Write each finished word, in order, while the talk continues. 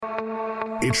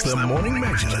It's the Morning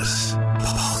Majlis.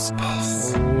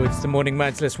 Oh, it's the Morning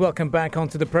Majlis. Welcome back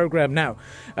onto the program. Now,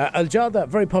 Jada,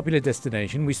 very popular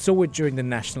destination. We saw it during the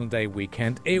National Day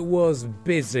weekend. It was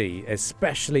busy,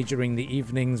 especially during the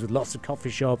evenings with lots of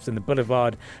coffee shops and the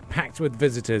boulevard packed with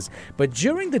visitors. But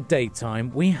during the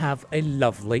daytime, we have a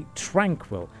lovely,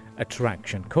 tranquil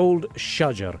attraction called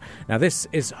Shajar. Now, this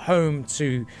is home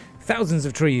to thousands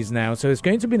of trees now, so it's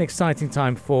going to be an exciting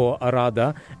time for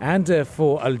Arada and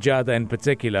for Al Jada in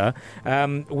particular,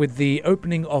 with the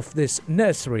opening of this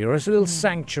nursery or a little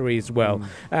sanctuary as well.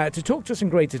 To talk to us in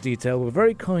greater detail, we're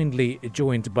very kindly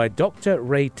joined by Dr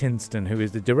Ray Tinston, who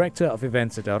is the Director of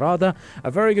Events at Arada.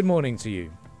 A very good morning to you.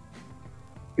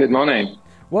 Good morning.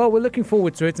 Well, we're looking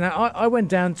forward to it. Now, I went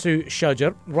down to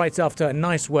Shajar right after a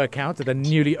nice workout at the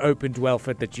newly opened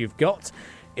welfare that you've got.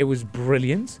 It was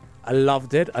brilliant. I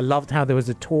loved it. I loved how there was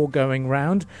a tour going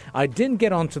round. I didn't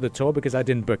get onto the tour because I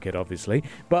didn't book it, obviously.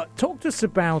 But talk to us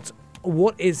about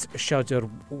what is Shajar?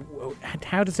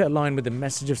 How does it align with the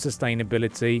message of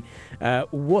sustainability?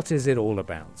 What is it all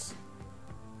about? So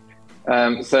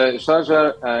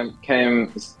Shajar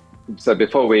came... So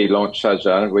before we launched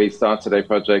Shajar, we started a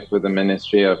project with the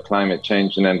Ministry of Climate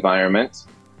Change and Environment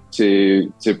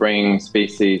to bring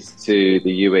species to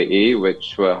the UAE,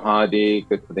 which were hardy,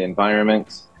 good for the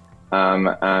environment,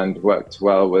 and worked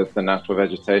well with the natural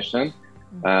vegetation.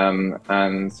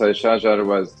 And so Shajar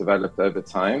was developed over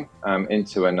time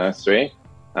into a nursery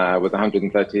with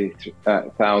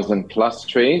 130,000 plus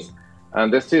trees.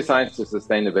 And there's two sides to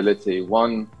sustainability.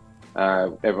 One,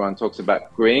 everyone talks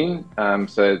about green.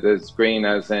 So there's green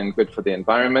as in good for the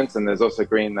environment, and there's also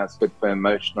green that's good for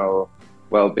emotional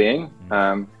well-being.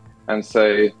 And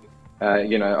so,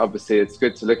 obviously it's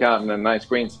good to look out in a nice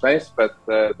green space, but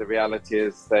the reality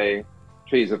is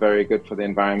trees are very good for the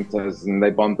environment, and they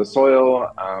bond the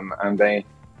soil, and they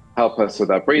help us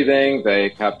with our breathing, they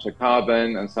capture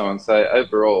carbon and so on. So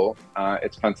overall,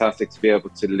 it's fantastic to be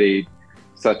able to lead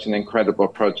such an incredible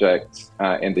project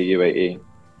in the UAE.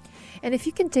 And if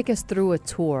you can take us through a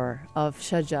tour of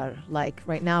Shajar, like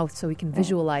right now, so we can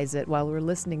visualize it while we're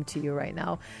listening to you right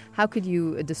now, how could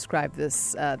you describe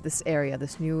this area,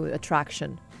 this new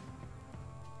attraction?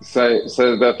 So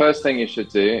the first thing you should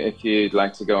do if you'd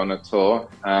like to go on a tour,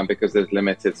 because there's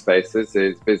limited spaces,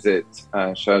 is visit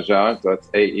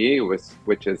shajar.ae,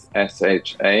 which is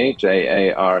shajar.ae.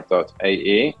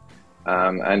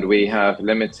 And we have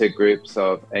limited groups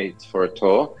of 8 for a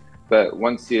tour. But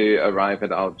once you arrive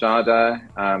at Al Jada,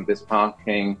 there's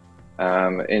parking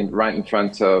right in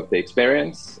front of the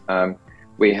experience.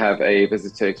 We have a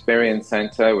visitor experience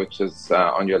center, which is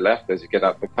on your left as you get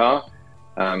out the car.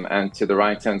 And to the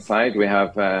right-hand side, we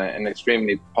have an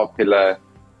extremely popular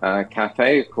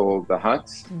cafe called The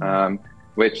Hut,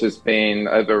 which has been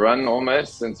overrun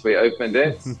almost since we opened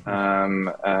it.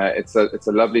 It's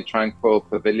a lovely, tranquil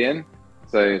pavilion.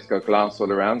 So it's got glass all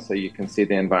around so you can see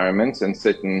the environment and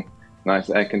sit in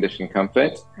nice air-conditioned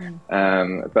comfort,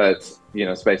 but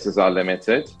spaces are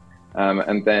limited.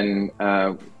 And then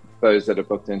those that are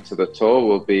booked into the tour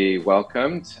will be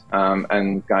welcomed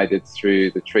and guided through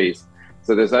the trees.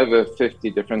 So there's over 50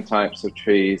 different types of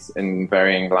trees in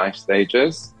varying life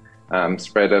stages,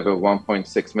 spread over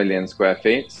 1.6 million square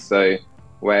feet. So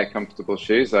wear comfortable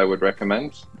shoes, I would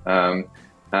recommend. And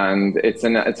it's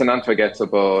an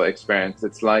unforgettable experience.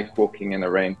 It's like walking in a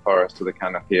rainforest with a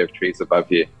canopy of trees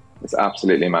above you. It's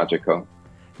absolutely magical.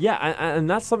 Yeah, and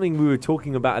that's something we were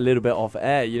talking about a little bit off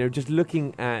air, just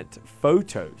looking at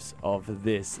photos of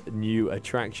this new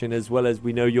attraction, as well as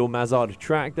we know your Mazar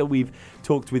track that we've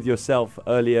talked with yourself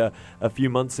earlier a few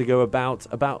months ago about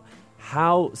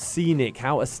how scenic,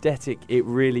 how aesthetic it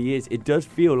really is. It does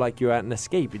feel like you're at an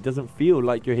escape. It doesn't feel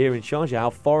like you're here in Sharjah,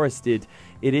 how forested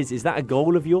it is. Is that a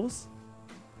goal of yours?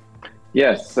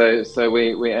 Yes, so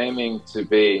we're aiming to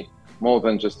be more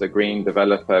than just a green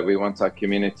developer. We want our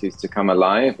communities to come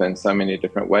alive in so many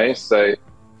different ways. So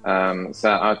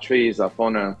our trees, our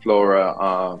fauna and flora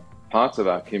are part of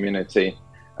our community.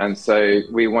 And so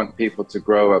we want people to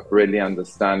grow up really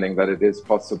understanding that it is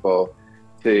possible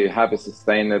to have a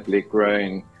sustainably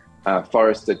grown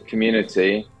forested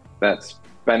community that's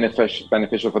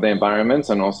beneficial for the environment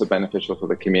and also beneficial for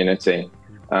the community.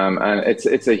 And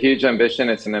it's a huge ambition.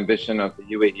 It's an ambition of the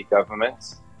UAE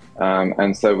government.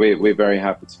 And so we're very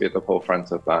happy to be at the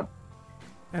forefront of that.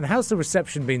 And how's the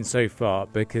reception been so far?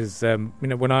 Because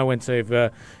when I went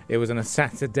over, it was on a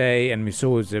Saturday, and we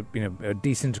saw it was a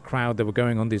decent crowd that were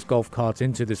going on these golf carts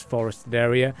into this forested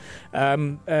area.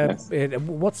 Yes.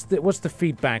 What's the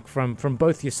feedback from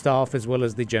both your staff as well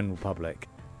as the general public?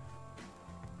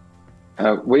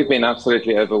 We've been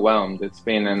absolutely overwhelmed. It's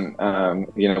been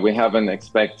we haven't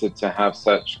expected to have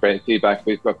such great feedback.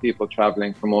 We've got people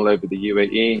traveling from all over the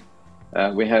UAE.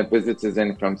 We had visitors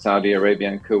in from Saudi Arabia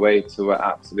and Kuwait who were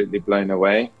absolutely blown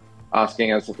away,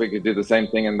 asking us if we could do the same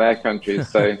thing in their countries.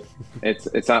 So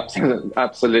it's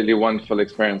absolutely wonderful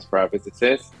experience for our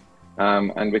visitors.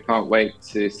 And we can't wait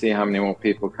to see how many more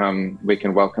people we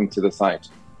can welcome to the site.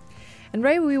 And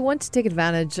Ray, we want to take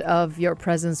advantage of your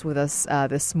presence with us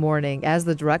this morning as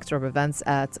the Director of Events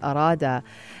at Arada.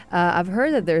 I've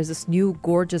heard that there's this new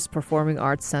gorgeous performing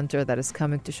arts center that is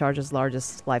coming to Sharjah's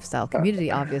largest lifestyle community,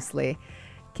 obviously.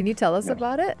 Can you tell us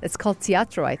about it? It's called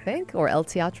Teatro, I think, or El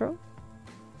Teatro?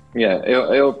 Yeah,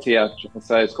 Il Teatro.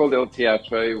 So it's called Il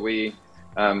Teatro.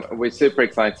 We're super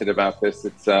excited about this.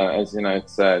 It's as you know,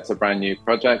 it's a brand new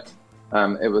project.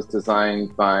 It was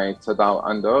designed by Tadao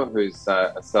Ando, who's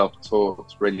a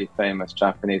self-taught, really famous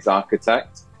Japanese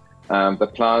architect.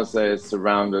 The plaza is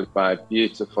surrounded by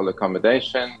beautiful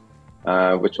accommodation,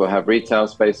 which will have retail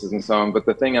spaces and so on. But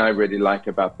the thing I really like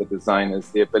about the design is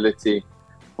the ability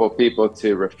for people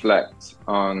to reflect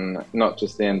on not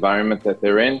just the environment that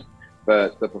they're in,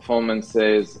 but the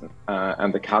performances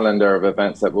and the calendar of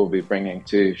events that we'll be bringing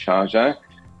to Sharjah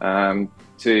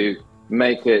to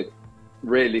make it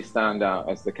really stand out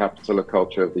as the capital of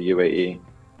culture of the UAE.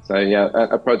 So yeah,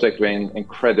 a project we're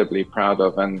incredibly proud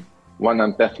of, and one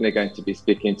I'm definitely going to be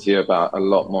speaking to you about a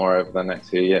lot more over the next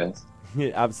few years.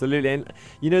 Yeah, absolutely. And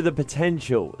the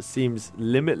potential seems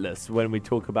limitless when we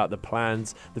talk about the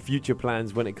plans, the future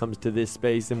plans when it comes to this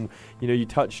space. And you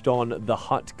touched on the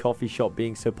Hut coffee shop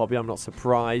being so popular. I'm not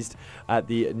surprised at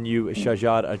the new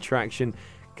Shajar attraction.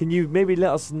 Can you maybe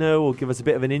let us know or give us a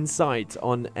bit of an insight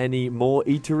on any more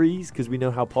eateries? Because we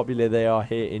know how popular they are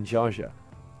here in Sharjah.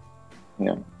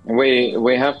 Yeah,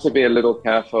 we have to be a little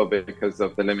careful because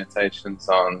of the limitations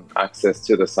on access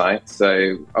to the site.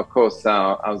 So, of course,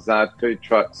 our Zad food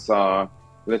trucks are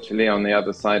literally on the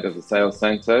other side of the sales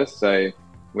center. So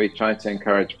we try to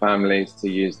encourage families to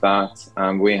use that.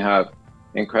 We have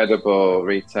incredible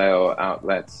retail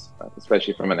outlets,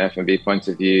 especially from an F&B point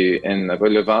of view, in the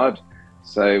boulevard.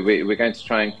 So we're going to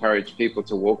try and encourage people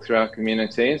to walk through our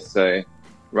communities. So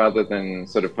rather than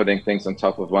sort of putting things on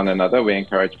top of one another, we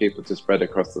encourage people to spread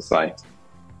across the site.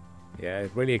 Yeah,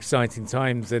 really exciting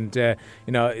times. And,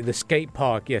 the skate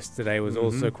park yesterday was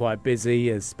also quite busy,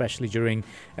 especially during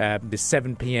the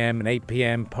 7 p.m. and 8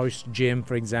 p.m. post-gym,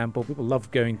 for example. People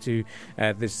love going to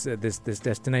this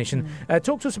destination.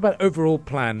 Talk to us about overall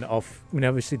plan of,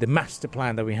 obviously the master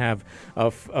plan that we have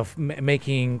of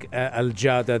making Al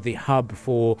Jada the hub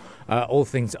for all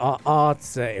things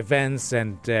arts, events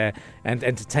and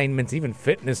entertainment, even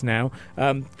fitness now.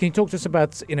 Can you talk to us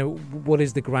about, what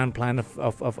is the grand plan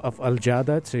of Al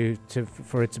Jada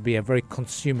for it to be a very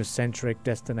consumer-centric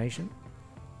destination?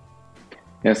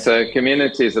 Yeah, so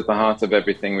community is at the heart of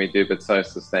everything we do, but so is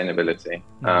sustainability.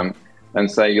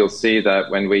 And so you'll see that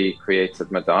when we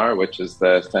created Madar, which is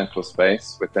the central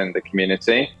space within the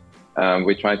community,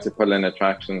 we tried to pull in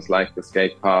attractions like the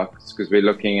skate parks, because we're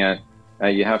looking at,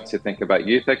 you have to think about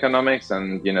youth economics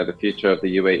and, the future of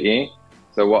the UAE.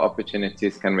 So what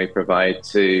opportunities can we provide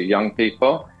to young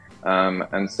people?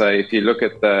 And so if you look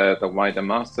at the wider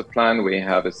master plan, we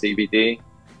have a CBD,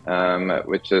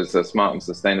 which is a smart and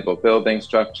sustainable building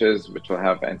structures, which will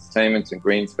have entertainment and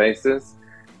green spaces.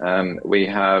 We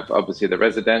have obviously the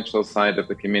residential side of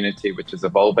the community, which is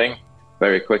evolving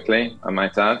very quickly, I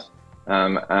might add.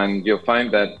 And you'll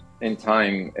find that in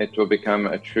time, it will become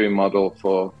a true model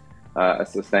for a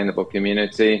sustainable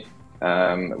community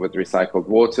with recycled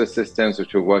water systems,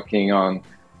 which we're working on.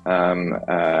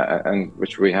 And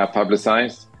which we have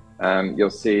publicized. You'll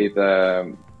see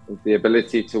the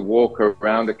ability to walk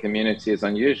around a community is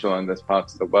unusual in this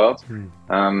part of the world.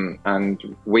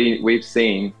 And we've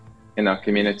seen in our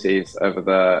communities over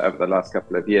the last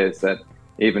couple of years that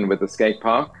even with the skate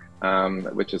park,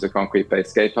 which is a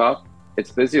concrete-based skate park, it's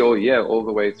busy all year, all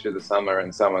the way through the summer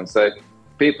and so on. So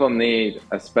people need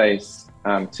a space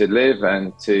to live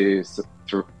and to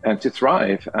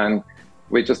thrive. And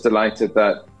we're just delighted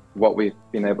that what we've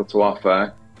been able to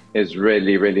offer is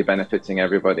really, really benefiting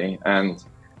everybody. And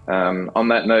on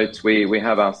that note, we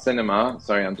have our cinema.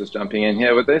 Sorry, I'm just jumping in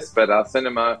here with this, but our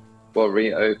cinema will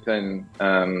reopen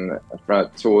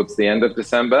towards the end of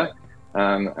December.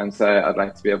 And so I'd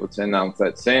like to be able to announce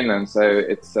that soon. And so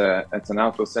it's an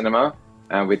outdoor cinema,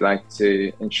 and we'd like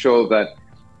to ensure that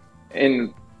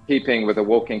in keeping with a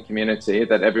walking community,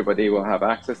 that everybody will have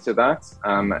access to that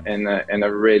in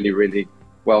a really, really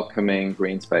welcoming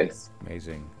green space.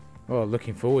 Amazing. Well,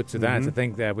 looking forward to that. I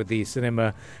think that with the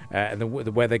cinema and the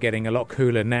weather getting a lot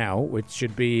cooler now, which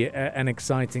should be an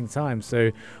exciting time.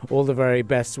 So all the very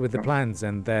best with the plans.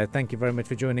 And thank you very much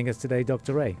for joining us today,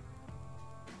 Dr. Ray.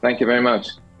 Thank you very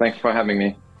much. Thanks for having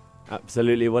me.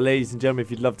 Absolutely. Well, ladies and gentlemen,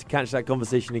 if you'd love to catch that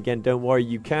conversation again, don't worry,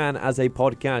 you can as a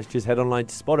podcast. Just head online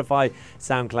to Spotify,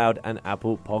 SoundCloud and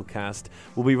Apple Podcast.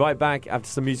 We'll be right back after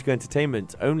some musical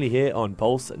entertainment, only here on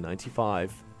Pulse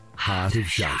 95. Heart of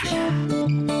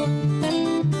Shajar.